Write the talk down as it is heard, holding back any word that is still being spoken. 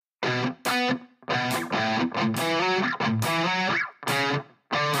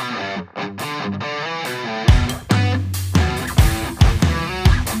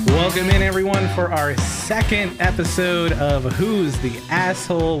Welcome in, everyone, for our second episode of Who's the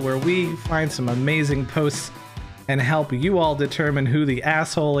Asshole, where we find some amazing posts and help you all determine who the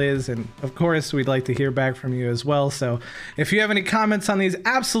asshole is. And of course, we'd like to hear back from you as well. So if you have any comments on these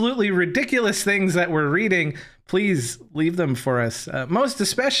absolutely ridiculous things that we're reading, please leave them for us. Most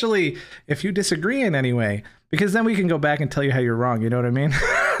especially if you disagree in any way, because then we can go back and tell you how you're wrong. You know what I mean?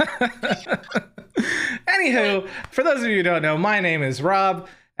 Anywho, for those of you who don't know, my name is Rob.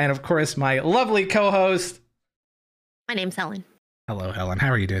 And of course, my lovely co-host. My name's Helen. Hello, Helen. How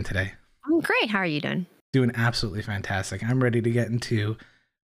are you doing today? I'm great. How are you doing? Doing absolutely fantastic. I'm ready to get into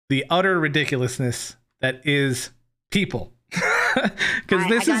the utter ridiculousness that is people. Because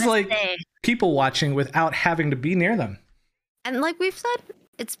this is like people watching without having to be near them. And like we've said,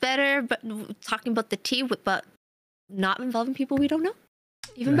 it's better but talking about the tea, but not involving people we don't know.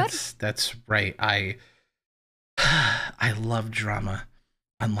 Even better. That's right. I love drama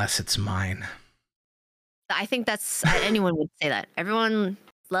unless it's mine. I think that's anyone would say that. Everyone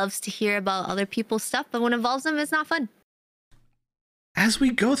loves to hear about other people's stuff, but when it involves them, it's not fun. As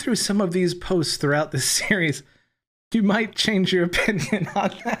we go through some of these posts throughout this series, you might change your opinion on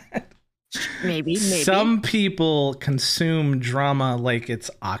that. Maybe. Some people consume drama like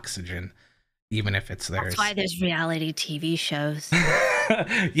it's oxygen, even if it's theirs. That's why there's reality TV shows.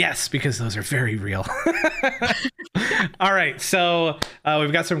 Yes, because those are very real. All right, so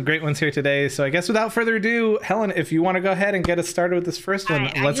we've got some great ones here today. So I guess without further ado, Helen, if you want to go ahead and get us started with this first one,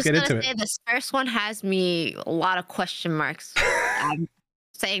 let's get into it. This first one has me a lot of question marks. I'm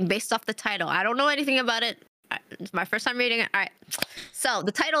saying based off the title. I don't know anything about it. It's my first time reading it. All right. So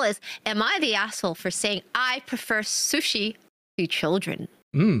the title is, Am I the Asshole for Saying I Prefer Sushi to Children?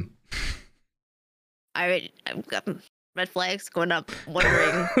 Red flags going up,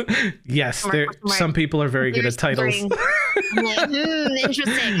 wondering. Yes, some people are very good at titles. Interesting.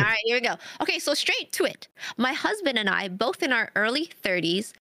 All right, here we go. Okay, so straight to it. My husband and I, both in our early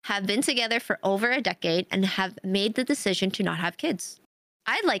 30s, have been together for over a decade and have made the decision to not have kids.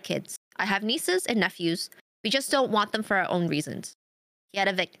 I like kids. I have nieces and nephews. We just don't want them for our own reasons. He had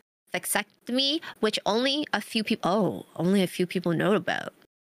a vasectomy, which only a few people know about.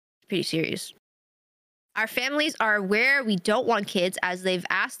 Pretty serious. Our families are aware we don't want kids, as they've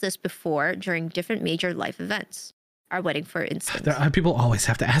asked us before during different major life events. Our wedding, for instance. People always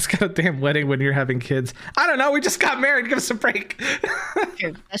have to ask at a damn wedding when you're having kids. I don't know. We just got married. Give us a break.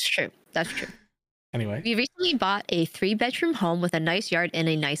 That's true. Anyway. We recently bought a 3-bedroom home with a nice yard in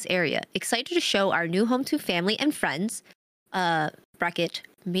a nice area. Excited to show our new home to family and friends. Bracket,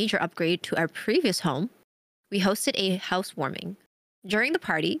 major upgrade to our previous home. We hosted a housewarming. During the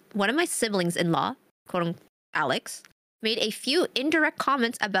party, one of my siblings-in-law, quote Alex, made a few indirect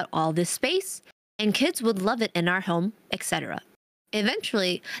comments about all this space and kids would love it in our home, etc.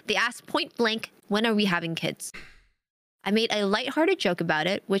 Eventually, they asked point blank, when are we having kids? I made a lighthearted joke about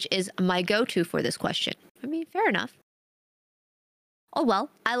it, which is my go-to for this question. I mean, fair enough. Oh well,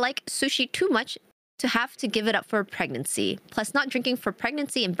 I like sushi too much to have to give it up for pregnancy. Plus, not drinking for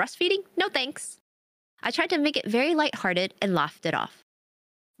pregnancy and breastfeeding? No thanks. I tried to make it very lighthearted and laughed it off.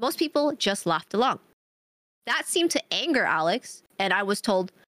 Most people just laughed along. That seemed to anger Alex, and I was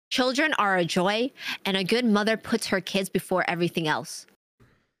told, children are a joy, and a good mother puts her kids before everything else.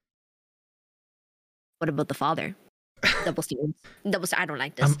 What about the father? Double standards. I don't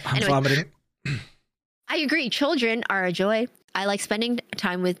like this. I'm vomiting. I agree. Children are a joy. I like spending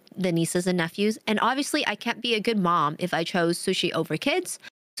time with the nieces and nephews, and obviously I can't be a good mom if I chose sushi over kids,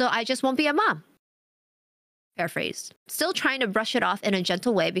 so I just won't be a mom. Paraphrased. Still trying to brush it off in a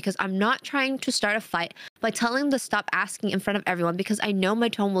gentle way because I'm not trying to start a fight by telling them to stop asking in front of everyone because I know my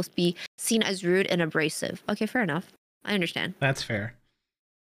tone will be seen as rude and abrasive. Okay, fair enough. I understand. That's fair.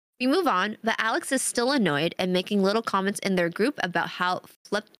 We move on, but Alex is still annoyed and making little comments in their group about how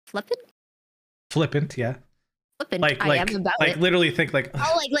flippant, yeah. Flippant I am about it. Literally think like,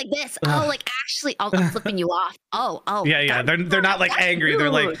 like this. Oh, like actually, I'm flipping you off. Oh. Yeah. They're not like angry.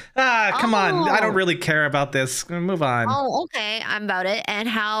 They're like, come on. I don't really care about this. Move on. Oh, okay. I'm about it. And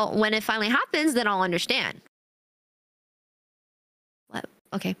how when it finally happens, then I'll understand. What?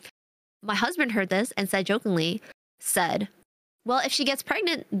 Okay. My husband heard this and jokingly said, well, if she gets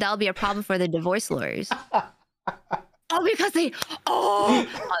pregnant, that'll be a problem for the divorce lawyers. Oh, because that's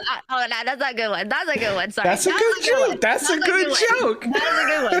a good one. That's a good one. Sorry. That's a good joke. That's a good joke. That is a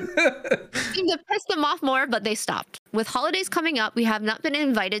good one. Seemed to piss them off more, but they stopped. With holidays coming up, we have not been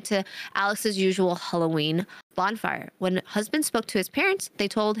invited to Alex's usual Halloween bonfire. When husband spoke to his parents, they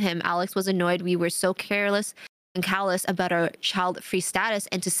told him Alex was annoyed we were so careless and callous about our child-free status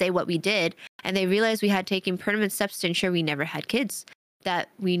and to say what we did, and they realized we had taken permanent steps to ensure we never had kids. that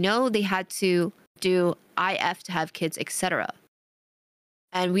we know they had to do IF to have kids, etc.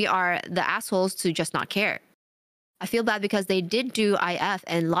 And we are the assholes to just not care. I feel bad because they did do IF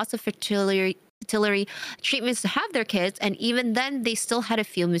and lots of fertility treatments to have their kids, and even then they still had a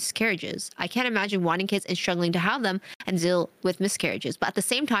few miscarriages. I can't imagine wanting kids and struggling to have them and deal with miscarriages. But at the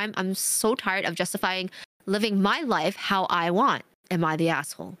same time, I'm so tired of justifying living my life how I want. Am I the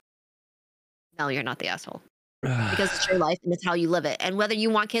asshole? No, you're not the asshole. Because it's your life and it's how you live it. And whether you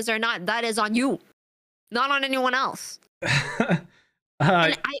want kids or not, that is on you, not on anyone else.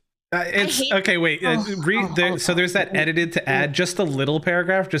 It's okay. Wait, read there. So there's that edited to add just a little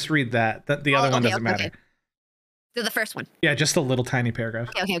paragraph. Just read that. The other one doesn't matter. So the first one. Yeah, just a little tiny paragraph.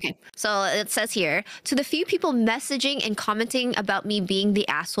 Okay. So it says here, to the few people messaging and commenting about me being the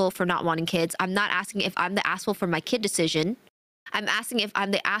asshole for not wanting kids, I'm not asking if I'm the asshole for my kid decision. I'm asking if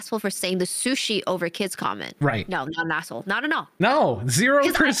I'm the asshole for saying the sushi over kids comment. Right. No, not an asshole. Not at all. No,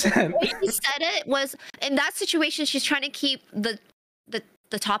 0%. The way she said it was, in that situation, she's trying to keep the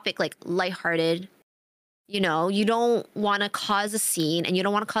topic like lighthearted. You know, you don't want to cause a scene and you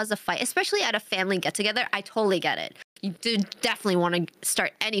don't want to cause a fight, especially at a family get together. I totally get it. You do definitely want to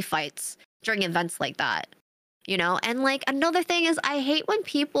start any fights during events like that, you know? And like another thing is, I hate when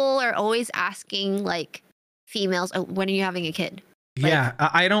people are always asking like females, oh, when are you having a kid? Like, yeah,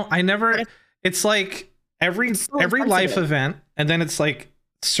 I never, it's like every life event, and then it's like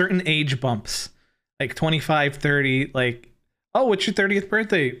certain age bumps, like 25, 30, like, oh, what's your 30th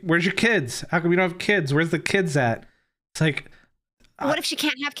birthday? Where's your kids? How come you don't have kids? Where's the kids at? It's like, what if she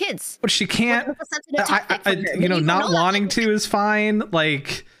can't have kids? But she can't. You know, not wanting to is fine.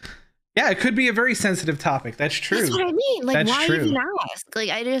 Like, yeah, it could be a very sensitive topic. That's true. That's what I mean. Like, that's why true. even ask? Like,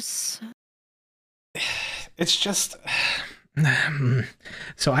 it's just.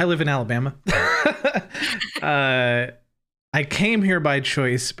 So I live in Alabama. I came here by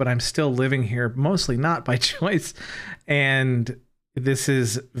choice, but I'm still living here mostly not by choice. And this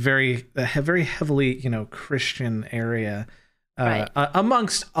is a very heavily, you know, Christian area, right.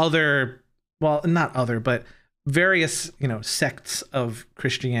 Amongst other, well, not other, but various, you know, sects of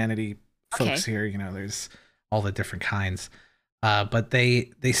Christianity folks here. You know, there's all the different kinds, but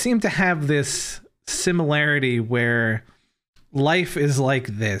they seem to have this similarity where life is like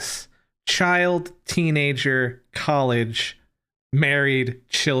this: child, teenager, college, married,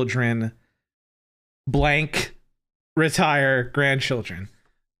 children, blank, retire, grandchildren.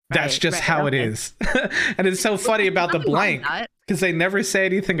 That's just how it is. And it's so funny about the blank because they never say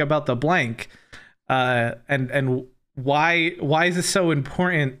anything about the blank. And why is it so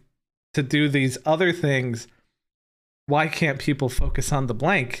important to do these other things? Why can't people focus on the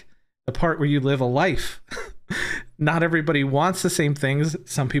blank, the part where you live a life? Not everybody wants the same things.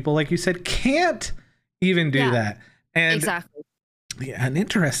 Some people, like you said, can't even do that. And exactly. An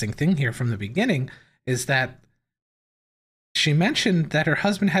interesting thing here from the beginning is that she mentioned that her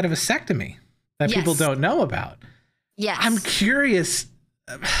husband had a vasectomy that people don't know about. Yes. I'm curious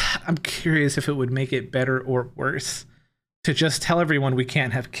if it would make it better or worse to just tell everyone we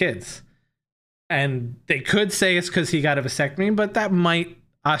can't have kids. And they could say it's because he got a vasectomy, but that might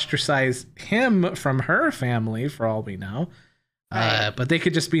ostracize him from her family for all we know. Right. But they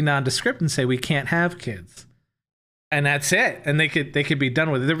could just be nondescript and say we can't have kids. And that's it. And they could be done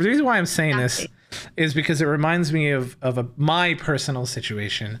with it. The reason why I'm saying this is because it reminds me of my personal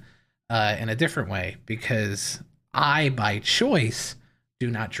situation in a different way, because I, by choice, do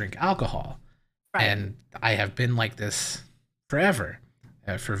not drink alcohol. Right. And I have been like this forever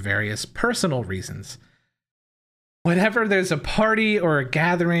for various personal reasons. Whenever there's a party or a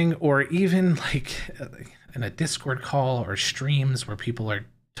gathering, or even like in a Discord call or streams where people are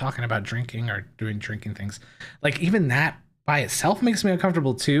talking about drinking or doing drinking things, like even that by itself makes me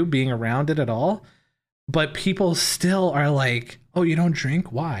uncomfortable too, being around it at all. But people still are like, oh, you don't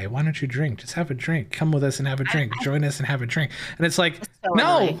drink? Why don't you drink? Just have a drink. Come with us and have a drink. Join us and have a drink. And it's like, so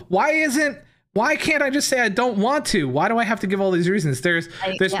no, annoying. Why can't I just say I don't want to? Why do I have to give all these reasons? There's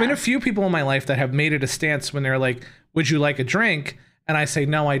been a few people in my life that have made it a stance when they're like, would you like a drink? And I say,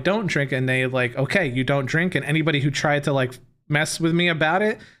 no, I don't drink. And they like, okay, you don't drink. And anybody who tried to like mess with me about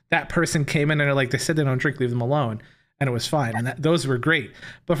it, that person came in and they're like, they said they don't drink, leave them alone. And it was fine. And those were great.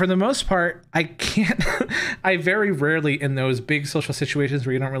 But for the most part, I can't, I very rarely in those big social situations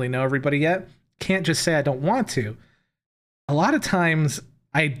where you don't really know everybody yet, can't just say I don't want to. A lot of times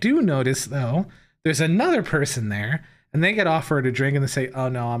I do notice though, there's another person there and they get offered a drink and they say, oh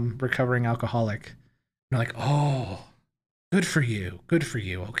no, I'm recovering alcoholic. And they're like, oh, good for you. Good for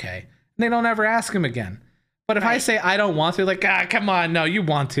you. Okay. And they don't ever ask him again. But if I say I don't want to, like, come on, no, you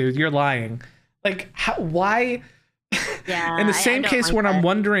want to, you're lying. Like, why Yeah, In the I same don't case like when I'm that.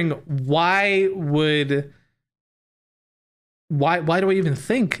 wondering why do I even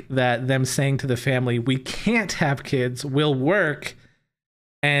think that them saying to the family, we can't have kids will work,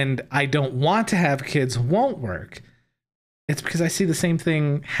 and I don't want to have kids won't work? It's because I see the same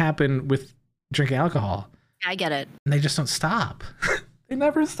thing happen with drinking alcohol, I get it. and they just don't stop. They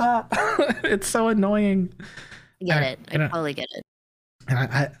never stop. It's so annoying. I get And it. I and totally get it.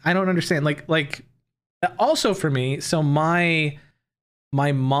 I don't understand. Like also for me, so my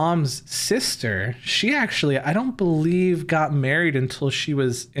mom's sister, she actually, I don't believe, got married until she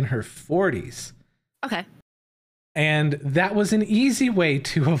was in her 40s. Okay. And that was an easy way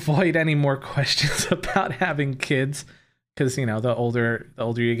to avoid any more questions about having kids. Because, you know, the older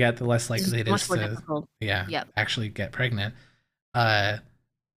you get, the less likely it Much is more to, difficult. yeah, Yep. actually get pregnant.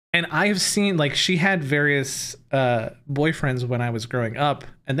 And I've seen, like, she had various boyfriends when I was growing up,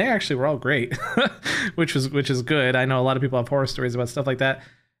 and they actually were all great, which is good. I know a lot of people have horror stories about stuff like that.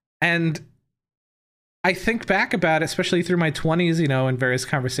 And I think back about it, especially through my 20s, you know, in various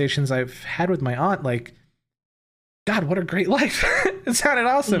conversations I've had with my aunt, like, God, what a great life. It sounded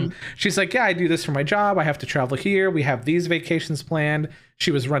awesome. Mm. She's like, yeah, I do this for my job. I have to travel here. We have these vacations planned.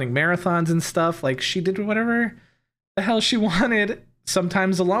 She was running marathons and stuff. Like, she did whatever the hell she wanted,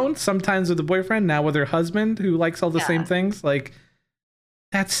 sometimes alone, sometimes with a boyfriend, now with her husband who likes all the same Yeah. things. Like,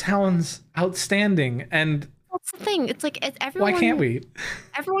 that sounds outstanding. And That's the thing. It's like everyone. why can't we?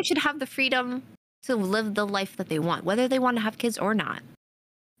 Everyone should have the freedom to live the life that they want, whether they want to have kids or not,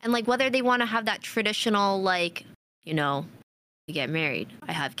 and like whether they want to have that traditional, like, you know, you get married,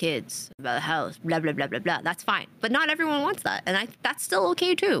 I have kids, about the house, blah blah blah blah blah. That's fine, but not everyone wants that, and that's still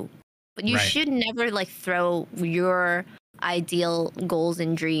okay too. But you Right. should never like throw your ideal goals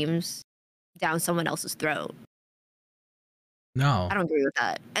and dreams down someone else's throat. No. I don't agree with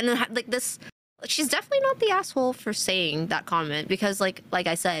that. And then like this, she's definitely not the asshole for saying that comment, because like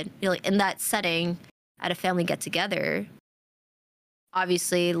I said, you know, like in that setting at a family get together,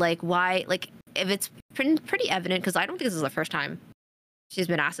 obviously, like why, like if it's pretty evident, because I don't think this is the first time she's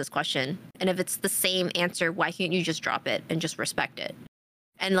been asked this question, and if it's the same answer, why can't you just drop it and just respect it?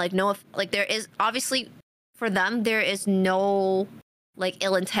 And like no, if like there is obviously for them there is no like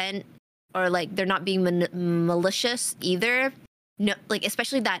ill intent, or like they're not being malicious either. No, like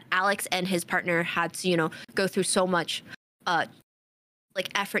especially that Alex and his partner had to, you know, go through so much like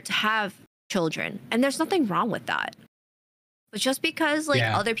effort to have children, and there's nothing wrong with that. But just because like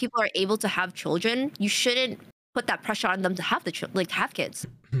Yeah. other people are able to have children, you shouldn't put that pressure on them to have like to have kids.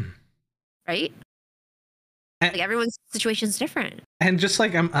 Right? And- Like everyone's situation is different. And just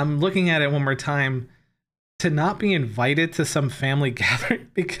like I'm looking at it one more time, to not be invited to some family gathering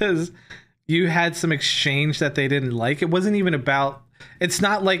because you had some exchange that they didn't like. It wasn't even about, it's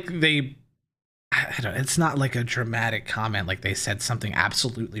not like it's not like a dramatic comment, like they said something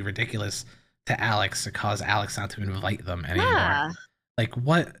absolutely ridiculous to Alex to cause Alex not to invite them anymore. Yeah. Like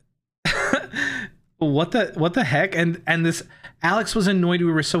what? What the heck? And this Alex was annoyed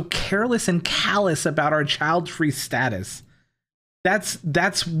we were so careless and callous about our child-free status.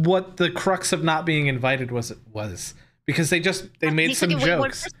 That's what the crux of not being invited was because they made He some took it way more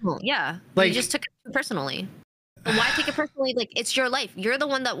jokes. personal. Yeah. Like- You just took it personally. But why take it personally? Like it's your life. You're the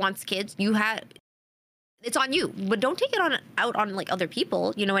one that wants kids. It's on you. But don't take it out on like other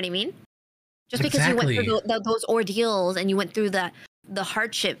people. You know what I mean? Just because you went Exactly. through those ordeals and you went through the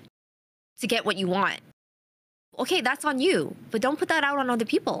hardship to get what you want. Okay, that's on you. But don't put that out on other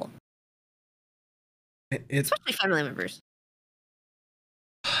people, It's especially family members.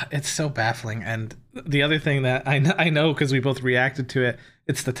 it's so baffling. And the other thing that I know because we both reacted to it,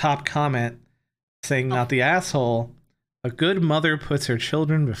 it's the top comment saying not the asshole. A good mother puts her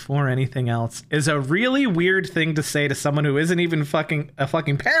children before anything else is a really weird thing to say to someone who isn't even a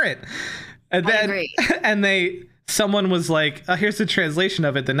fucking parent. And I then agree. and someone was like, here's the translation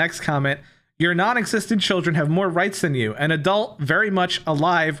of it. The next comment: your non-existent children have more rights than you. An adult, very much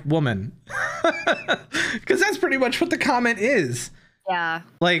alive woman. Because that's pretty much what the comment is. Yeah.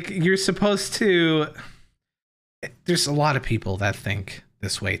 Like, you're supposed to. There's a lot of people that think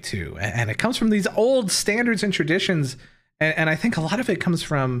this way too, and it comes from these old standards and traditions. And I think a lot of it comes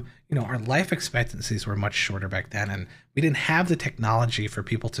from, you know, our life expectancies were much shorter back then, and we didn't have the technology for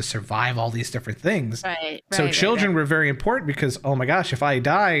people to survive all these different things. Right. So right, children right. were very important because, oh my gosh, if I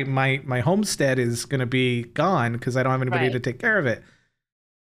die, my homestead is going to be gone because I don't have anybody Right. to take care of it.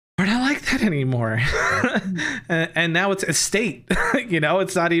 We're not like that anymore. And now it's estate. You know,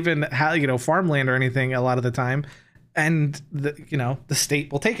 it's not even farmland or anything a lot of the time. And the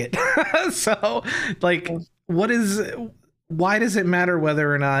state will take it. So like, why does it matter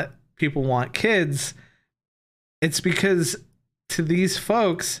whether or not people want kids? It's because to these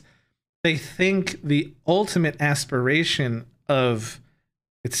folks, they think the ultimate aspiration of,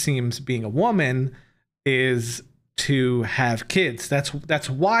 it seems, being a woman is to have kids. That's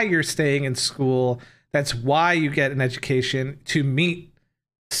why you're staying in school. That's why you get an education, to meet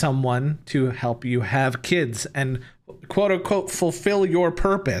someone to help you have kids and quote unquote fulfill your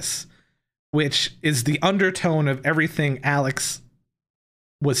purpose, which is the undertone of everything Alex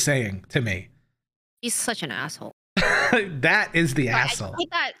was saying to me. He's such an asshole. That is the But asshole. I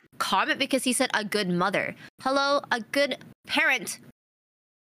hate that comment because he said a good mother. Hello, a good parent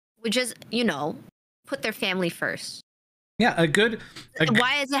would just, put their family first. Yeah,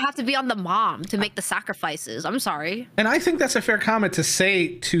 Why does it have to be on the mom to make the sacrifices? I'm sorry. and I think that's a fair comment to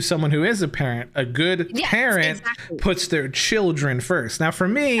say to someone who is a parent. A good Yes, parent exactly. puts their children first. Now, for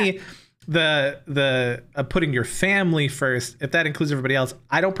me, the putting your family first, if that includes everybody else,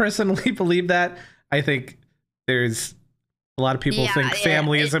 I don't personally believe that. I think there's a lot of people think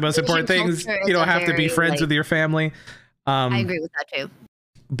family is the most important thing. You don't have to be friends with your family. I agree with that too.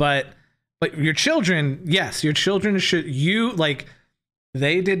 But your children, yes, your children should,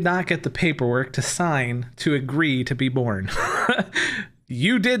 they did not get the paperwork to sign to agree to be born.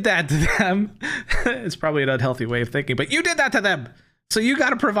 You did that to them. It's probably an unhealthy way of thinking, but you did that to them. So you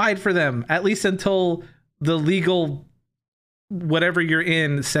got to provide for them, at least until the legal whatever you're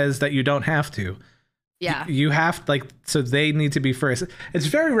in says that you don't have to. Yeah. You have, so they need to be first. It's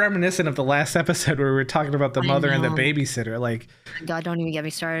very reminiscent of the last episode where we were talking about the mother and the babysitter. God, don't even get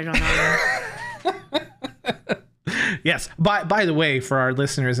me started on that one. Yes. By the way, for our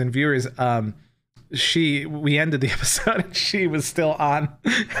listeners and viewers, we ended the episode and she was still on.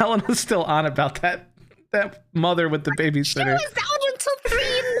 Helen was still on about that mother with the babysitter. She was out until 3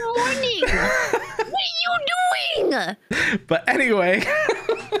 in the morning. What are you doing? But anyway,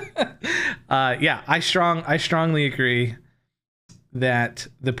 yeah, I strongly agree that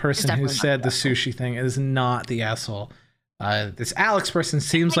the person who said the sushi thing is not the asshole. This Alex person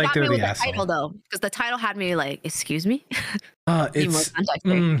seems like they're the asshole. Title though, because the title had me like, excuse me. It was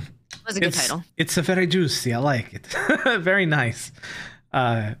a good title. It's a very juicy. I like it. Very nice.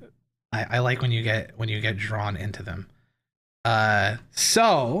 I like when you get drawn into them.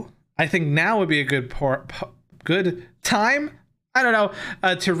 So I think now would be a good time. I don't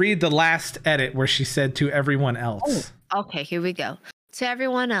know, to read the last edit where she said to everyone else. Oh, okay, here we go. To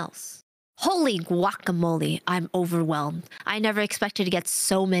everyone else. Holy guacamole, I'm overwhelmed. I never expected to get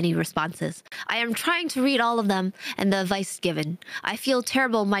so many responses. I am trying to read all of them and the advice given. I feel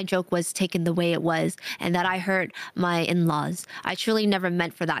terrible my joke was taken the way it was and that I hurt my in-laws. I truly never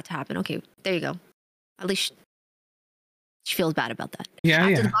meant for that to happen. Okay, there you go. At least she feels bad about that. Yeah,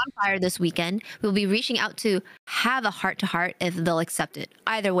 After the bonfire this weekend, we'll be reaching out to have a heart-to-heart if they'll accept it.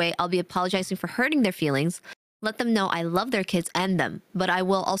 Either way, I'll be apologizing for hurting their feelings. Let them know I love their kids and them, but I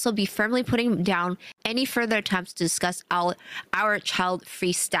will also be firmly putting down any further attempts to discuss our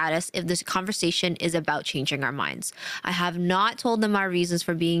child-free status if this conversation is about changing our minds. I have not told them our reasons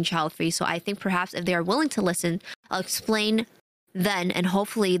for being child-free, so I think perhaps if they are willing to listen, I'll explain then, and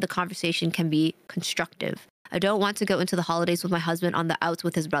hopefully the conversation can be constructive. I don't want to go into the holidays with my husband on the outs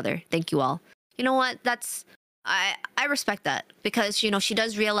with his brother. Thank you all. You know what? I respect that because, she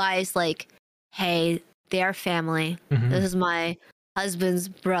does realize hey, they are family. Mm-hmm. This is my husband's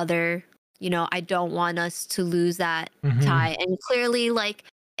brother. I don't want us to lose that tie. And clearly,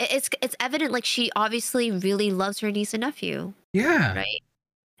 it's evident, she obviously really loves her niece and nephew. Yeah. Right.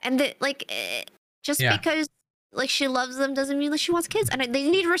 And because she loves them doesn't mean that she wants kids. And they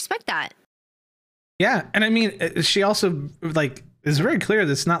need to respect that. Yeah. And I mean, she also is very clear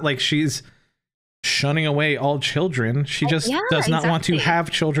that it's not like she's shunning away all children. She just does not want to have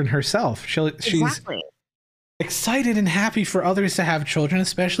children herself. She's excited and happy for others to have children,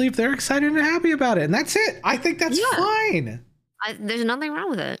 especially if they're excited and happy about it. And that's it. I think that's fine. There's nothing wrong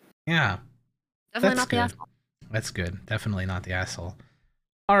with it. Yeah. Definitely not the asshole. That's good. Definitely not the asshole.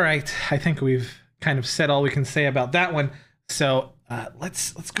 All right. I think we've kind of said all we can say about that one. So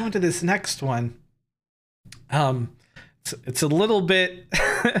let's go into this next one. It's a little bit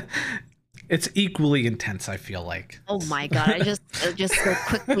it's equally intense, I feel like. Oh my god, I just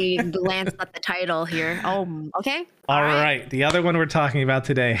quickly glanced at the title here. Oh, okay. All right. The other one we're talking about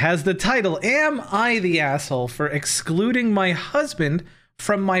today has the title, Am I the Asshole for Excluding My Husband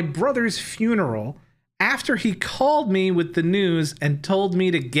from My Brother's Funeral After He Called Me with the News and Told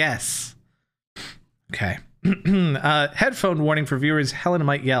Me to Guess? Okay. Headphone warning for viewers, Helen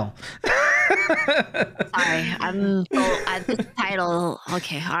might yell. Sorry, I'm at this title.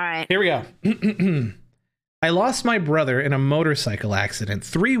 Okay, all right. Here we go. I lost my brother in a motorcycle accident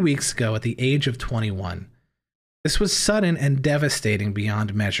 3 weeks ago at the age of 21. This was sudden and devastating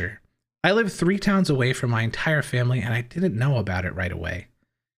beyond measure. I lived 3 towns away from my entire family, and I didn't know about it right away.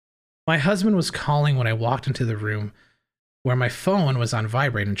 My husband was calling when I walked into the room where my phone was on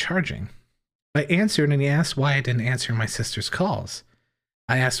vibrate and charging. I answered, and he asked why I didn't answer my sister's calls.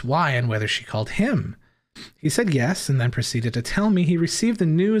 I asked why and whether she called him. He said yes, and then proceeded to tell me he received the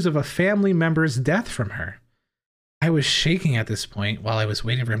news of a family member's death from her. I was shaking at this point while I was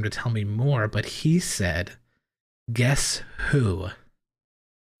waiting for him to tell me more, but he said, "Guess who?"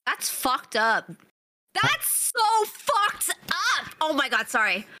 That's fucked up. That's so fucked up. Oh my god,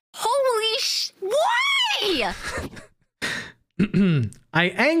 sorry. Holy why? I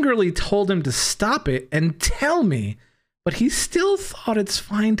angrily told him to stop it and tell me, but he still thought it's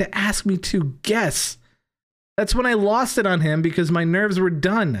fine to ask me to guess. That's when I lost it on him because my nerves were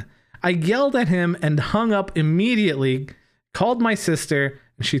done. I yelled at him and hung up immediately, called my sister,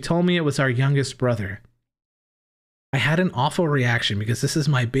 and she told me it was our youngest brother. I had an awful reaction because this is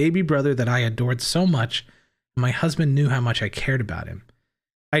my baby brother that I adored so much, and my husband knew how much I cared about him.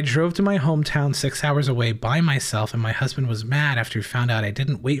 I drove to my hometown 6 hours away by myself, and my husband was mad after he found out I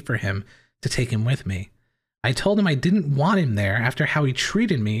didn't wait for him to take him with me. I told him I didn't want him there after how he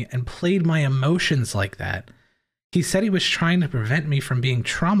treated me and played my emotions like that. He said he was trying to prevent me from being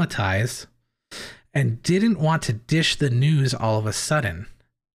traumatized and didn't want to dish the news all of a sudden.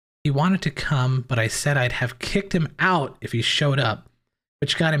 He wanted to come, but I said I'd have kicked him out if he showed up,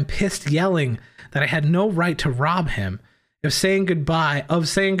 which got him pissed, yelling that I had no right to rob him of saying goodbye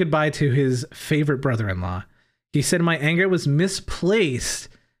to his favorite brother-in-law. He said my anger was misplaced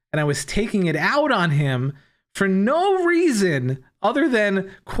and I was taking it out on him for no reason other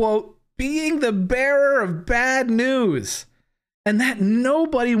than, quote, being the bearer of bad news, and that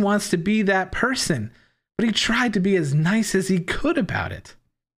nobody wants to be that person, but he tried to be as nice as he could about it.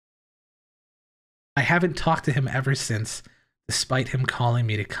 I haven't talked to him ever since, despite him calling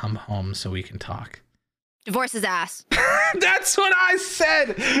me to come home so we can talk. Divorce his ass. That's what I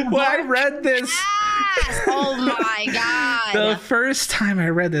said when I read this. Ass. Oh my god. The first time I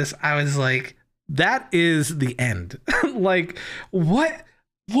read this, I was like, that is the end. Like, what?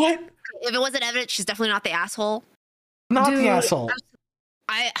 If it wasn't evident, she's definitely not the asshole. Not the asshole.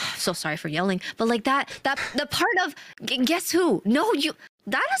 I'm so sorry for yelling, but like that the part of guess who? No,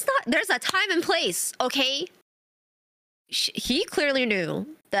 that is not. There's a time and place. Okay. He clearly knew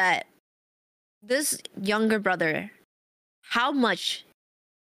that this younger brother, how much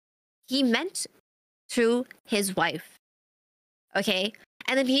he meant to his wife. Okay.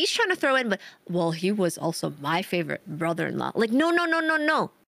 And then he's trying to throw in, but well, he was also my favorite brother-in-law. Like, no.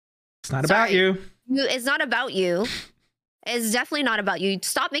 It's not about you. It's not about you. It's definitely not about you.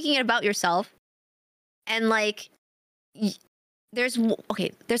 Stop making it about yourself. And like, I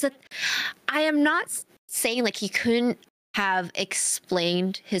am not saying like he couldn't have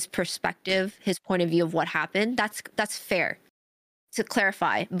explained his perspective, his point of view of what happened. That's fair to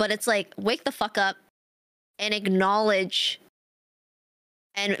clarify. But it's like, wake the fuck up and acknowledge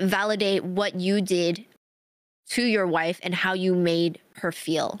and validate what you did to your wife and how you made her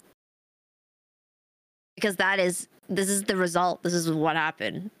feel. Because this is the result. This is what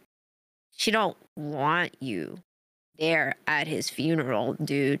happened. She don't want you there at his funeral,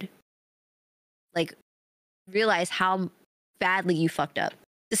 dude. Like, realize how badly you fucked up.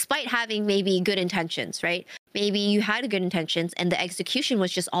 Despite having maybe good intentions, right? Maybe you had good intentions and the execution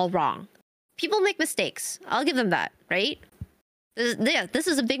was just all wrong. People make mistakes. I'll give them that, right? This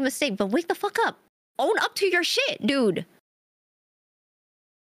is a big mistake, but wake the fuck up. Own up to your shit, dude.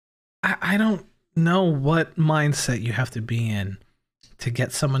 I don't know what mindset you have to be in to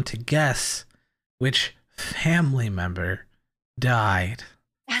get someone to guess which family member died.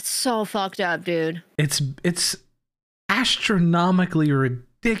 That's so fucked up, dude. It's astronomically,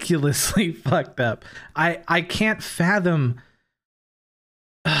 ridiculously fucked up. I can't fathom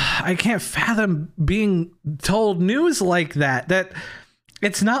being told news like that. That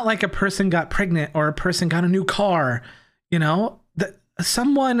it's not like a person got pregnant or a person got a new car, you know, that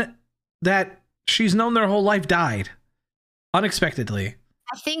someone that she's known their whole life died unexpectedly.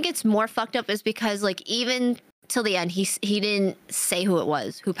 I think it's more fucked up is because like even till the end he didn't say who it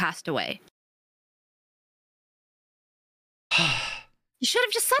was who passed away. You should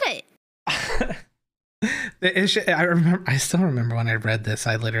have just said it. I still remember when I read this,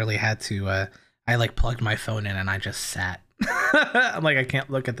 I literally had to I like plugged my phone in and I just sat. I'm like, I can't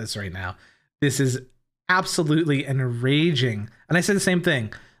look at this right now. This is absolutely enraging. And I said the same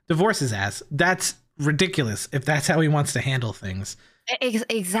thing. Divorce his ass. That's ridiculous if that's how he wants to handle things.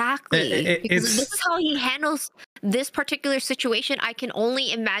 Exactly. Because this is how he handles this particular situation. I can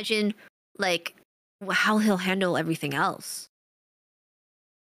only imagine like how he'll handle everything else.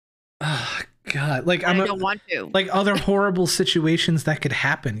 Oh God! Like I don't want to. Like other horrible situations that could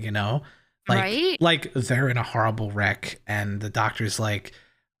happen, you know? Like, right? Like they're in a horrible wreck, and the doctor's like,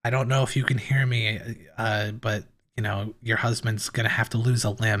 "I don't know if you can hear me, but you know, your husband's gonna have to lose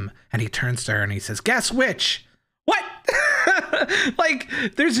a limb." And he turns to her and he says, "Guess which?" What? Like,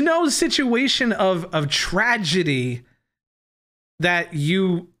 there's no situation of tragedy that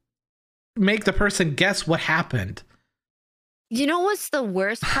you make the person guess what happened. You know what's the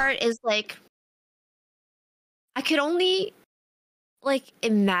worst part is, like, I could only, like,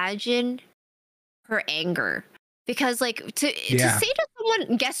 imagine her anger. Because, like, to say to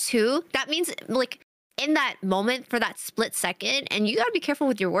someone, guess who? That means, like, in that moment, for that split second, and you gotta be careful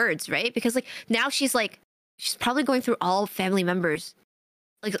with your words, right? Because, like, now she's probably going through all family members.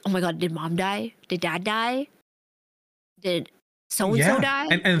 Like, oh my God, did mom die? Did dad die? Did so-and-so die?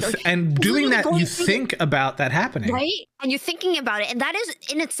 And doing that, you think about that happening. Right? And you're thinking about it. And that is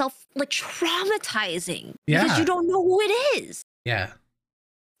in itself, like, traumatizing. Yeah. Because you don't know who it is. Yeah.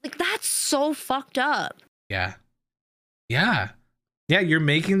 Like, that's so fucked up. Yeah. Yeah. Yeah, you're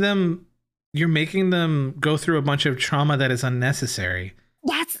making them go through a bunch of trauma that is unnecessary.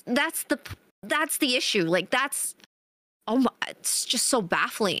 That's the issue. Like, it's just so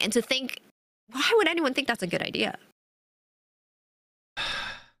baffling. And to think, why would anyone think that's a good idea?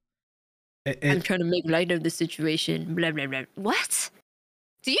 I'm trying to make light of the situation. Blah, blah, blah. What?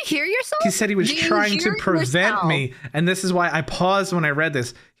 Do you hear yourself? He said he was trying to prevent me. And this is why I paused when I read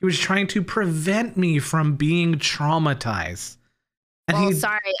this. He was trying to prevent me from being traumatized. And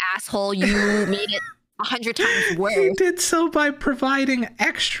sorry, asshole. You made it 100 times worse. He did so by providing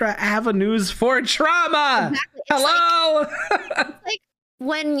extra avenues for trauma. Exactly. Hello. Like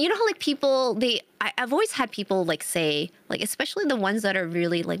when, you know how, like, people, I've always had people, like, say, like, especially the ones that are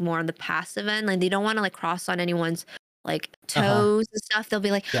really, like, more on the passive end, like, they don't want to, like, cross on anyone's, like, toes and stuff. They'll be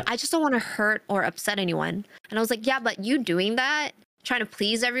like, I just don't want to hurt or upset anyone. And I was like, yeah, but you doing that, trying to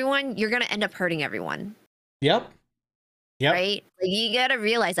please everyone, you're going to end up hurting everyone. Yep. Right? Like, you got to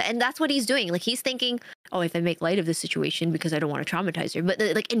realize that. And that's what he's doing. Like, he's thinking, oh, if I make light of the situation because I don't want to traumatize her. But,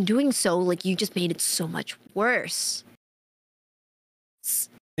 like, in doing so, like, you just made it so much worse.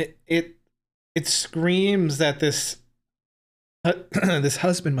 It screams that this this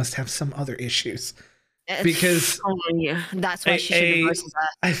husband must have some other ishes, because that's why she should divorce his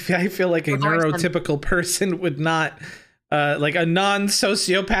ass. I feel like a neurotypical person would not, like a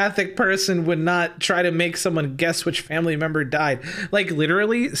non-sociopathic person would not try to make someone guess which family member died. Like,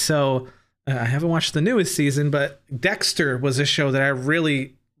 literally. So I haven't watched the newest season, but Dexter was a show that I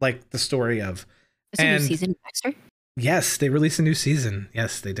really liked the story of. Is a new season of Dexter? Yes, they released a new season.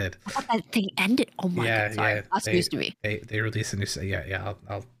 Yes, they did. I thought that thing ended. Oh my God, sorry. Yeah, that's news to me. They released a new season. Yeah.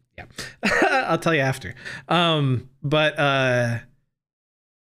 I'll tell you after. But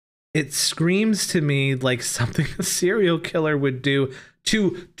it screams to me like something a serial killer would do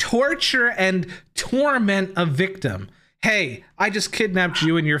to torture and torment a victim. Hey, I just kidnapped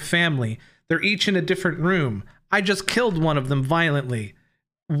you and your family. They're each in a different room. I just killed one of them violently.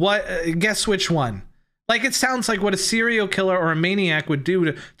 What? Guess which one? Like, it sounds like what a serial killer or a maniac would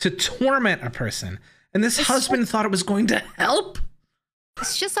do to torment a person. And this husband thought it was going to help.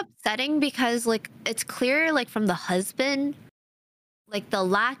 It's just upsetting because, like, it's clear, like, from the husband, like, the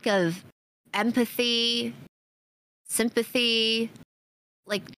lack of empathy, sympathy,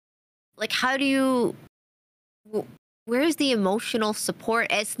 like how do you, where's the emotional support?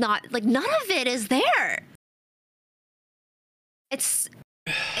 It's not, like, none of it is there. It's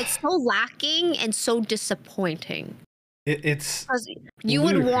so lacking and so disappointing. It's you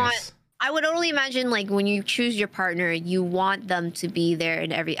would want, I would only imagine, like, when you choose your partner, you want them to be there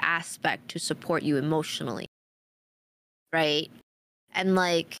in every aspect to support you emotionally, right? And,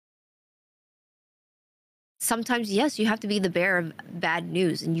 like, sometimes, yes, you have to be the bearer of bad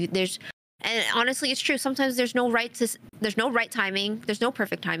news, and and honestly, it's true. Sometimes there's no right timing, there's no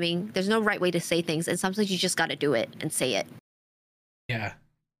perfect timing, there's no right way to say things, and sometimes you just got to do it and say it. Yeah.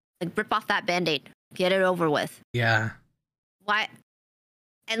 Like, rip off that Band-Aid, get it over with. Yeah. Why?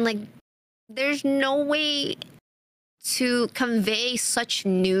 And, like, there's no way to convey such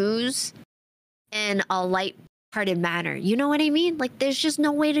news in a light-hearted manner. You know what I mean? Like, there's just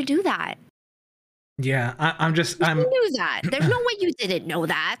no way to do that. Yeah, I'm you knew that. There's no way you didn't know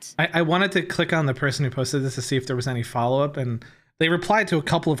that. I wanted to click on the person who posted this to see if there was any follow-up, and they replied to a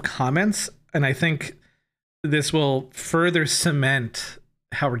couple of comments, and I think this will further cement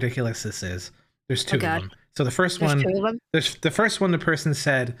how ridiculous this is. There's two of them. So the first one, the person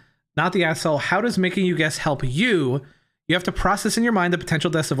said, "Not the asshole. How does making you guess help you? You have to process in your mind the potential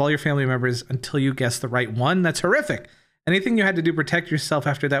deaths of all your family members until you guess the right one. That's horrific. Anything you had to do to protect yourself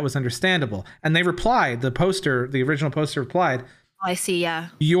after that was understandable. And they replied, the original poster replied, I see, yeah.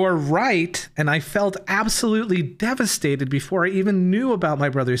 "You're right." And I felt absolutely devastated before I even knew about my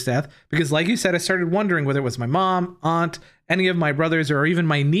brother's death. Because like you said, I started wondering whether it was my mom, aunt, any of my brothers, or even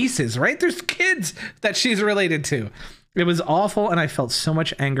my nieces, right? There's kids that she's related to. It was awful. And I felt so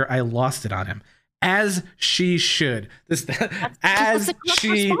much anger. I lost it on him. As she should. As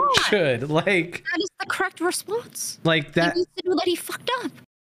she should. Like, that is the correct response. Like that. He needs to know that he fucked up.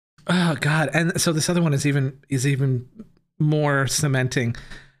 Oh God. And so this other one is even more cementing.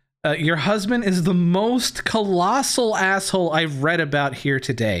 Your husband is the most colossal asshole I've read about here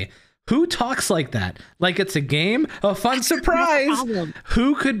today. Who talks like that? Like it's a game? A fun surprise.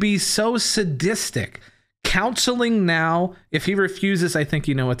 Who could be so sadistic? Counseling now. If he refuses, I think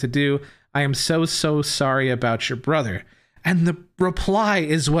you know what to do. I am so sorry about your brother. And the reply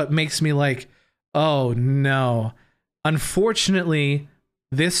is what makes me like, oh no. Unfortunately,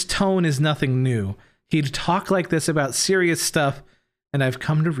 this tone is nothing new. He'd talk like this about serious stuff, and I've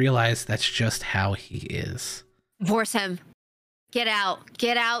come to realize that's just how he is. Divorce him. Get out.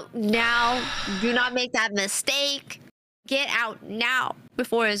 Get out now. Do not make that mistake. Get out now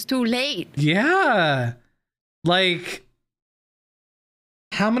before it's too late. Yeah. Like,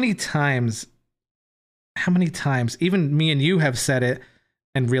 how many times, even me and you have said it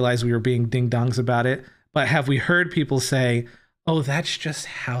and realized we were being ding-dongs about it, but have we heard people say, oh, that's just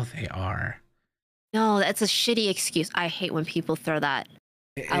how they are? No, that's a shitty excuse. I hate when people throw that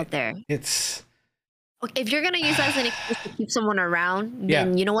out there. It's... If you're going to use that as an excuse to keep someone around,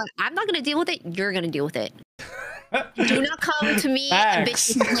 then you know what? I'm not going to deal with it. You're going to deal with it. Do not come to me and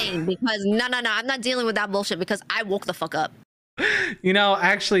bitch and complain, because no, I'm not dealing with that bullshit because I woke the fuck up. You know,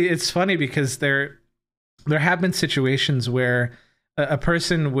 actually, it's funny because there have been situations where a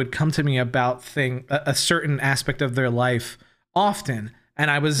person would come to me about a certain aspect of their life often. And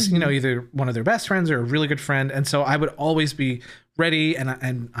I was, you know, either one of their best friends or a really good friend. And so I would always be ready and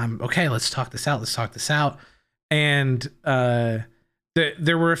I'm okay, let's talk this out. And there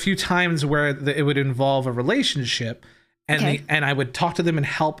were a few times where it would involve a relationship and and I would talk to them and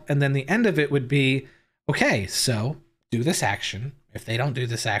help. And then the end of it would be, okay, so do this action. If they don't do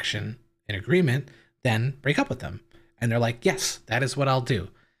this action in agreement, then break up with them. And they're like, yes, that is what I'll do.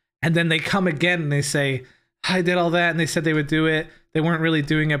 And then they come again and they say, I did all that. And they said they would do it. They weren't really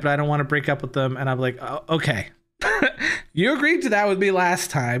doing it, but I don't want to break up with them. And I'm like, oh, okay, you agreed to that with me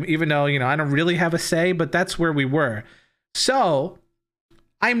last time, even though, you know, I don't really have a say, but that's where we were. So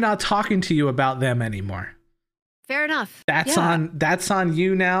I'm not talking to you about them anymore. Fair enough. That's on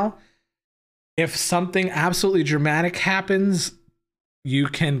you now. If something absolutely dramatic happens, you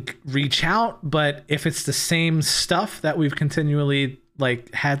can reach out. But if it's the same stuff that we've continually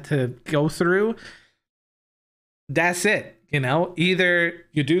like had to go through, that's it. You know, either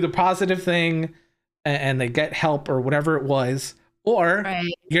you do the positive thing and they get help or whatever it was, or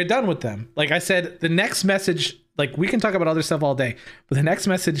you're done with them. Like I said, the next message, like we can talk about other stuff all day, but the next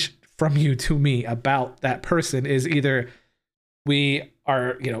message from you to me about that person is either we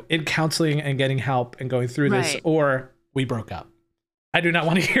are, you know, in counseling and getting help and going through this, or we broke up. I do not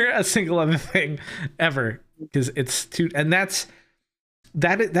want to hear a single other thing ever, because it's too, and that's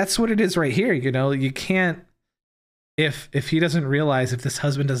what it is right here. You know, you can't, if he doesn't realize, if this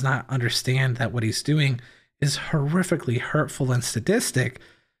husband does not understand that what he's doing is horrifically hurtful and sadistic,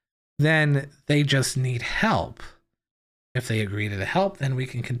 then they just need help. If they agree to the help, then we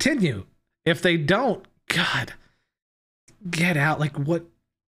can continue. If they don't, God, get out. Like what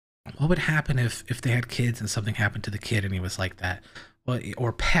would happen if they had kids and something happened to the kid and he was like that? Well,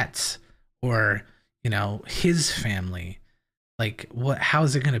 or pets, or, you know, his family. Like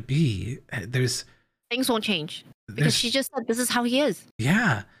how's it going to be? Things won't change. Because she just said this is how he is.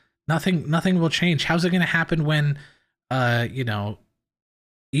 Yeah. Nothing will change. How's it going to happen when, you know,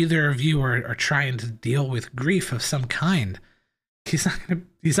 either of you are trying to deal with grief of some kind? He's not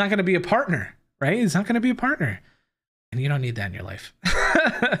going to be a partner, right? He's not going to be a partner. And you don't need that in your life.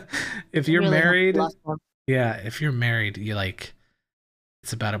 If you're really married, if you're married, you like,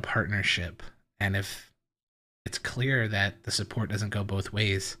 it's about a partnership. And if it's clear that the support doesn't go both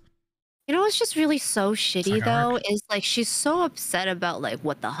ways. You know what's just really so shitty though is like she's so upset about like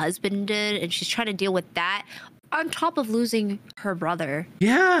what the husband did, and she's trying to deal with that on top of losing her brother.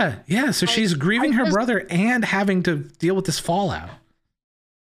 Yeah. So she's grieving her brother and having to deal with this fallout.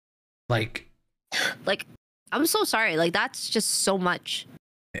 Like I'm so sorry. Like that's just so much.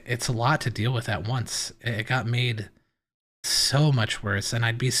 It's a lot to deal with at once. It got made so much worse, and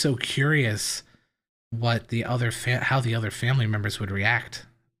I'd be so curious what the other how the other family members would react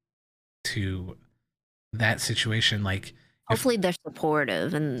to that situation. Like if Hopefully they're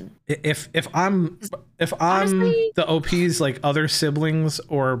supportive and if I'm honestly, the OP's like other siblings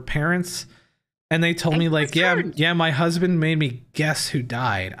or parents, and they told I'm me like, concerned. yeah, my husband made me guess who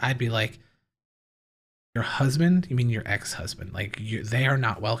died, I'd be like, your husband? You mean your ex-husband? Like they are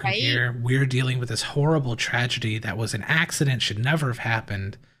not welcome Right? here. We're dealing with this horrible tragedy that was an accident, should never have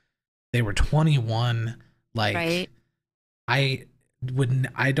happened. They were 21. Like Right? I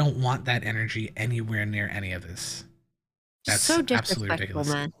don't want that energy anywhere near any of this. That's So absolutely disrespectful, ridiculous.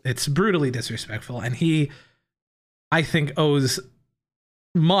 man. It's brutally disrespectful, and he, I think, owes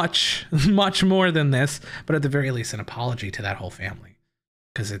much, much more than this, but at the very least, an apology to that whole family,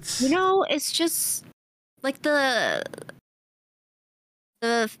 because it's You know, it's just like the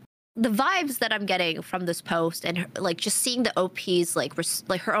the vibes that I'm getting from this post and like just seeing the OP's like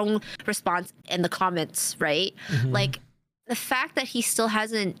like her own response in the comments, right? Mhm. Like the fact that he still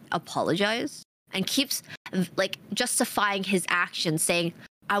hasn't apologized and keeps like justifying his actions, saying,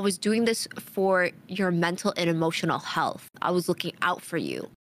 I was doing this for your mental and emotional health. I was looking out for you.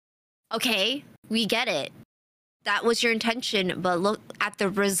 Okay, we get it. That was your intention, but look at the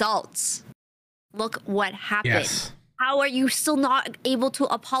results. Look what happened. Yes. How are you still not able to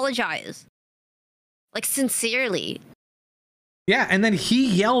apologize? Like, sincerely. Yeah, and then he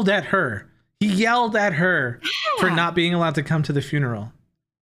yelled at her. He yelled at her for Yeah. not being allowed to come to the funeral.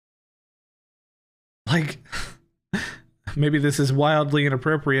 Like, maybe this is wildly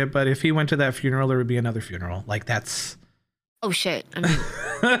inappropriate, but if he went to that funeral, there would be another funeral. Like, that's Oh shit. I mean,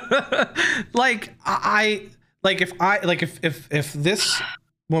 like if this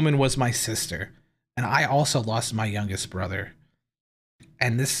woman was my sister and I also lost my youngest brother,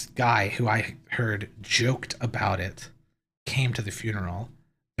 and this guy who I heard joked about it came to the funeral,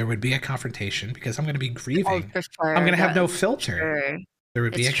 there would be a confrontation because I'm going to be grieving. for sure. I'm going to have no For filter. sure. There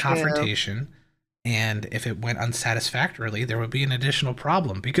would be a It's true. confrontation, and if it went unsatisfactorily, there would be an additional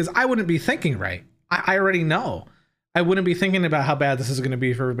problem because I wouldn't be thinking right. I already know. I wouldn't be thinking about how bad this is going to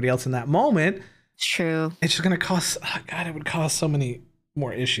be for everybody else in that moment. It's true. It's just going to cause, oh God, it would cause so many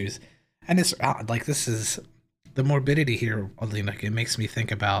more issues. And it's like, this is the morbidity here, like, it makes me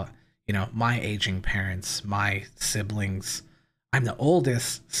think about, you know, my aging parents, my siblings. I'm the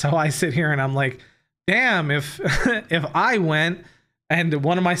oldest, so I sit here and I'm like, damn, if if I went and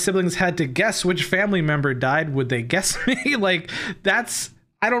one of my siblings had to guess which family member died, would they guess me? Like, that's,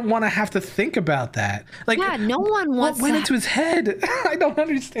 I don't want to have to think about that. Like, Yeah, no one what wants went that. into his head? I don't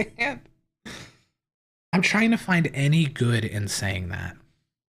understand. I'm trying to find any good in saying that.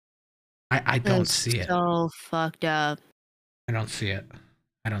 I don't That's see it. so fucked up. I don't see it.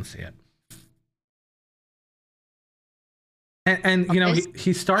 I don't see it. And you know,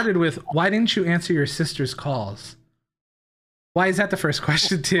 he started with, why didn't you answer your sister's calls? Why is that the first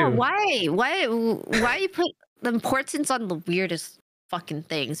question too? Why you put the importance on the weirdest fucking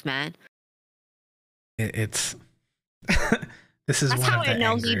things, man? It's this is That's one how of the I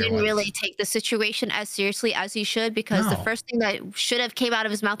know he angrier didn't ones. really take the situation as seriously as he should, because the No. first thing that should have came out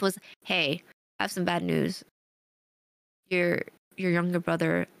of his mouth was, "Hey, I have some bad news. Your younger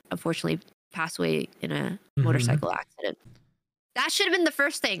brother unfortunately passed away in a Mhm. motorcycle accident." That should have been the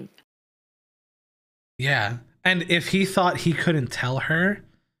first thing. Yeah. And if he thought he couldn't tell her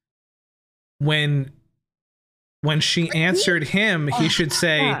when she answered him, he should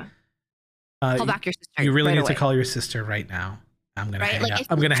say, Yeah. Call back your sister. you really right need away. to call your sister right now. I'm gonna Right? hang Like, up.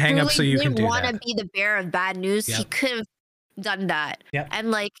 if I'm gonna hang up so you can do want to that. be the bearer of bad news, he Yep. could have done that. Yep.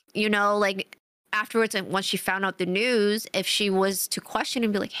 And like, you know, like afterwards, and once she found out the news, if she was to question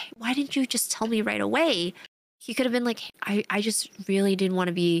and be like, "Hey, why didn't you just tell me right away?" He could have been like, I just really didn't want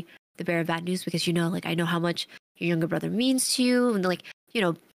to be the bearer of bad news because, you know, like, I know how much your younger brother means to you, and like, you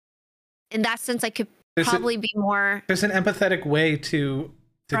know, in that sense, I could There's probably be more. There's an empathetic way to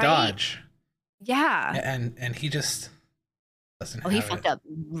Right? dodge. Yeah. And he just doesn't Oh, he have fucked it. up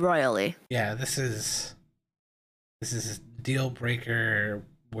royally. Yeah, this is deal breaker,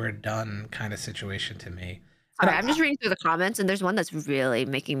 we're done kind of situation to me. And Sorry, I'm just reading through the comments, and there's one that's really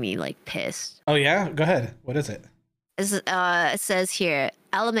making me like pissed. Oh yeah, go ahead. What is it? It says here,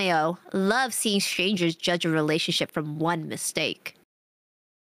 LMAO, love seeing strangers judge a relationship from one mistake.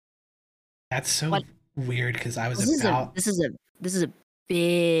 That's so What? weird because I was This is about this is a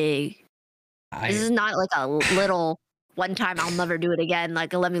big. This is not like a little one time. I'll never do it again.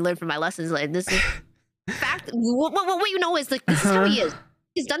 Like, let me learn from my lessons. Like, this is fact. What you know is like, this is how he is.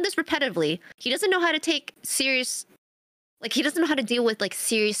 He's done this repetitively. He doesn't know how to take serious. Like, he doesn't know how to deal with like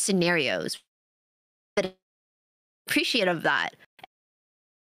serious scenarios. But appreciate of that.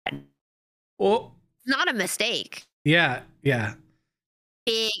 well, Not a mistake. Yeah, yeah,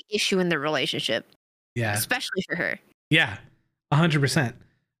 Big issue in the relationship, yeah, especially for her. yeah, 100%.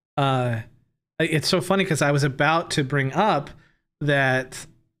 It's so funny because I was about to bring up that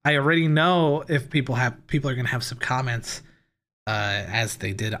I already know if people are going to have some comments, as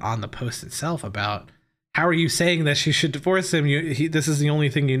they did on the post itself, about how are you saying that she should divorce him? This is the only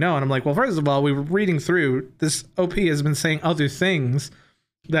thing you know. And I'm like, well, first of all, we were reading through this. OP has been saying other things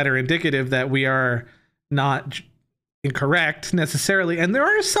that are indicative that we are not incorrect necessarily. And there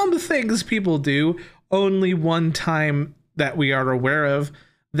are some things people do only one time that we are aware of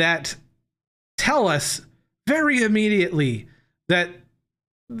that tell us very immediately that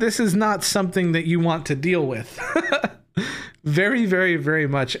this is not something that you want to deal with. Very, very, very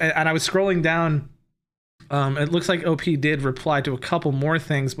much. And I was scrolling down. It looks like OP did reply to a couple more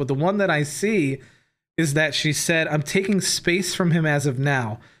things, but the one that I see is that she said, I'm taking space from him as of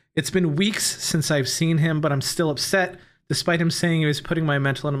now. It's been weeks since I've seen him, but I'm still upset, despite him saying he was putting my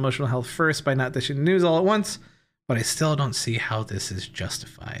mental and emotional health first by not dishing the news all at once. But I still don't see how this is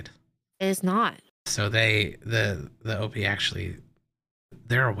justified. It is not. So the OP actually,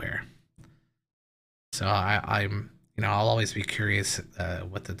 they're aware. So I'm, I'll always be curious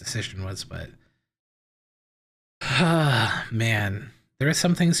what the decision was, but man, there are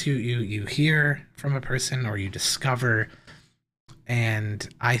some things you hear from a person or you discover, and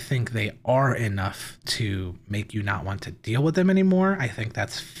I think they are enough to make you not want to deal with them anymore. I think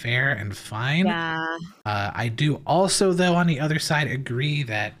that's fair and fine. Yeah. I do also, though, on the other side, agree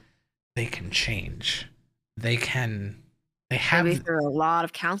that they can change. They have maybe through a lot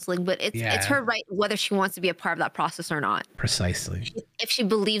of counseling, but it's her right whether she wants to be a part of that process or not. Precisely. If she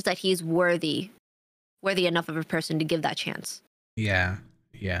believes that he's worthy enough of a person to give that chance. Yeah,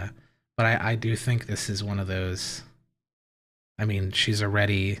 yeah. But I do think this is one of those. I mean, she's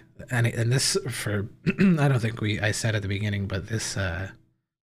already, and this for I don't think I said at the beginning, but this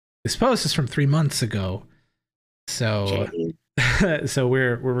post is from 3 months ago. So so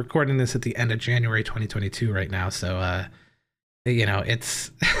we're recording this at the end of January 2022 right now. So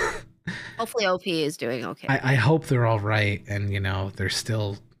it's hopefully OP is doing okay. I hope they're all right, and they're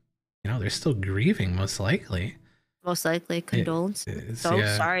still grieving, most likely. Most likely, condolences.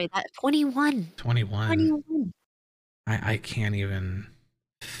 Sorry. That 21. I can't even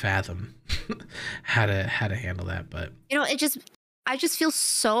fathom how to handle that, but I just feel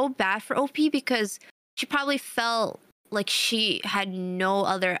so bad for OP because she probably felt like she had no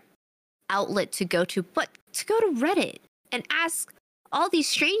other outlet to go to but to go to Reddit and ask all these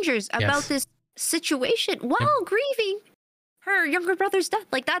strangers about this situation while grieving her younger brother's death.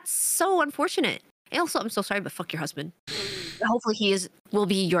 Like, that's so unfortunate. And also, I'm so sorry, but fuck your husband. Hopefully he will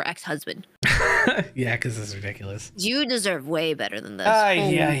be your ex-husband. Yeah, because this is ridiculous. You deserve way better than this.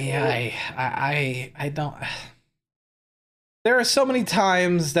 I don't. There are so many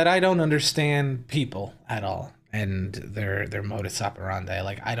times that I don't understand people at all and their modus operandi.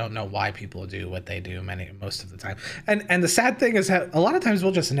 Like, I don't know why people do what they do most of the time. And the sad thing is that a lot of times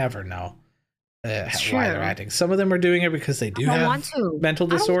we'll just never know why they're acting. Some of them are doing it because they do have mental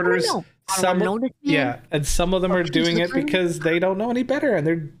disorders. And some of them are doing it because they don't know any better, and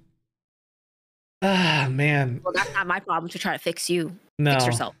they're man. Well, that's not my problem to try to fix you. Fix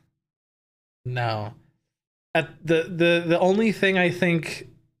yourself. No. The only thing I think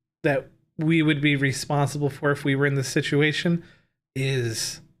that we would be responsible for if we were in this situation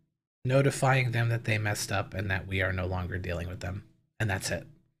is notifying them that they messed up and that we are no longer dealing with them, and that's it.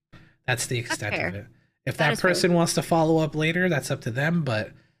 That's the extent of it. If that person wants to follow up later, that's up to them,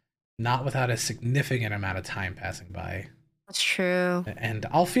 but not without a significant amount of time passing by. That's true. And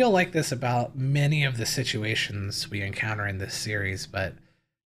I'll feel like this about many of the situations we encounter in this series, but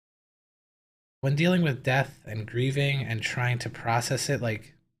when dealing with death and grieving and trying to process it,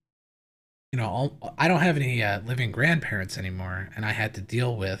 like, I don't have any living grandparents anymore, and I had to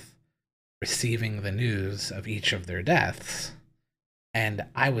deal with receiving the news of each of their deaths. And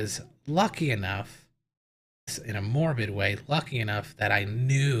I was lucky enough, in a morbid way, lucky enough that I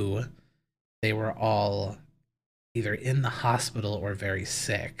knew they were all either in the hospital or very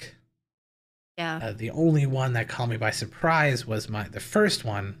sick. Yeah. The only one that caught me by surprise was the first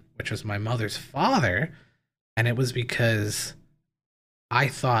one, which was my mother's father. And it was because I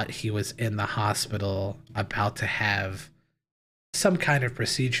thought he was in the hospital about to have some kind of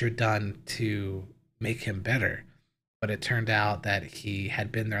procedure done to make him better. But it turned out that he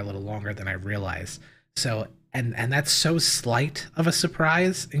had been there a little longer than I realized. So, and that's so slight of a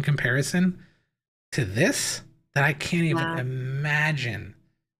surprise in comparison to this that I can't even imagine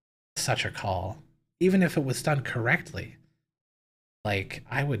such a call, even if it was done correctly. Like,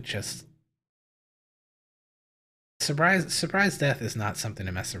 I would just surprise death is not something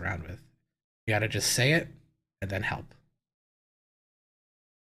to mess around with. You gotta just say it and then help.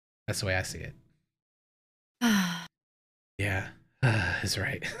 That's the way I see it. Yeah, is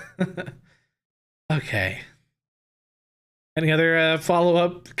right. Okay. Any other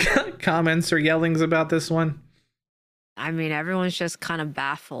follow-up comments or yellings about this one? I mean, everyone's just kind of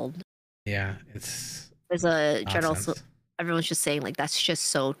baffled. Yeah, it's There's a general. nonsense. Everyone's just saying like that's just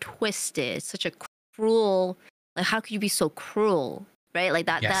so twisted, such a cruel. Like, how could you be so cruel, right? Like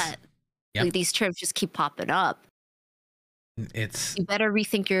that. Yes. That Yep. like, these terms just keep popping up. It's You better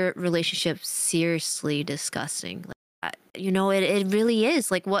rethink your relationship. Seriously, disgusting. Like, you know, it really is.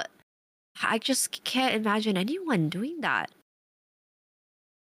 Like, what? I just can't imagine anyone doing that.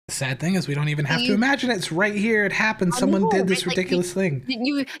 the sad thing is we don't even have to You- imagine it. It's right here. It happened. I Someone know, did this right? Like, ridiculous thing.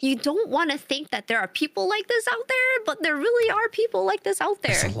 You don't want to think that there are people like this out there, but there really are people like this out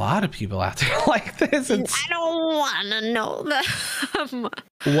there. There's a lot of people out there like this. I don't want to know them.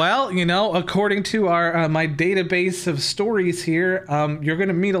 Well, you know, according to our my database of stories here, you're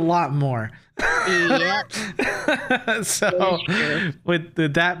gonna meet a lot more. Yep. So, True. with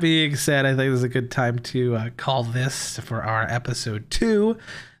that being said, I think this is a good time to call this for our episode 2.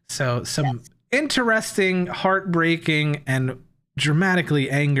 So, some interesting, heartbreaking, and dramatically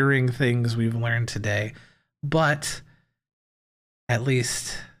angering things we've learned today, but at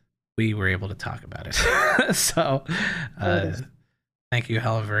least we were able to talk about it. So, thank you,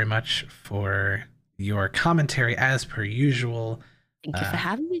 Helen, very much for your commentary as per usual. Thank you for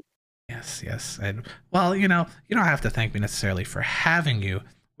having me. Yes. And well, you know, you don't have to thank me necessarily for having you.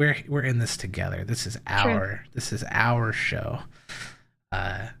 We're in this together. This is our show.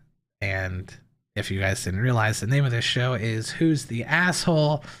 And if you guys didn't realize, the name of this show is Who's the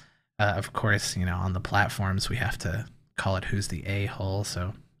Asshole? Of course, you know, on the platforms we have to call it Who's the A-hole,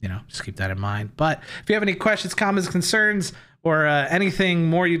 so you know, just keep that in mind. But if you have any questions, comments, concerns, or anything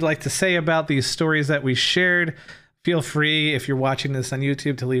more you'd like to say about these stories that we shared, feel free, if you're watching this on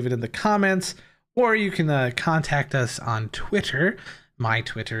YouTube, to leave it in the comments, or you can contact us on Twitter. My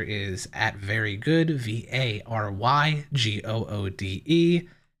Twitter is @verygood, VARYGOODE.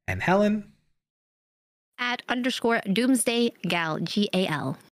 And Helen? @_Doomsday Gal,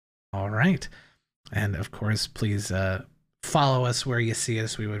 GAL. All right. And of course, please follow us where you see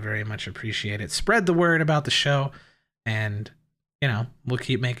us. We would very much appreciate it. Spread the word about the show, and you know, we'll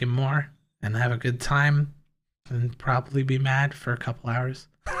keep making more and have a good time and probably be mad for a couple hours.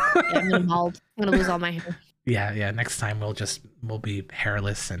 Yeah, I'm gonna bald. I'm gonna lose all my hair. Yeah. Next time we'll be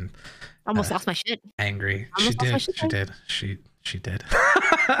hairless and Almost lost my shit. angry. Almost lost my shit there. She did.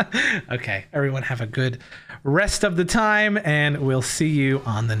 Okay, everyone have a good rest of the time, and we'll see you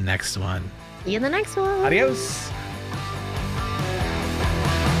on the next one. See you in the next one. Adios.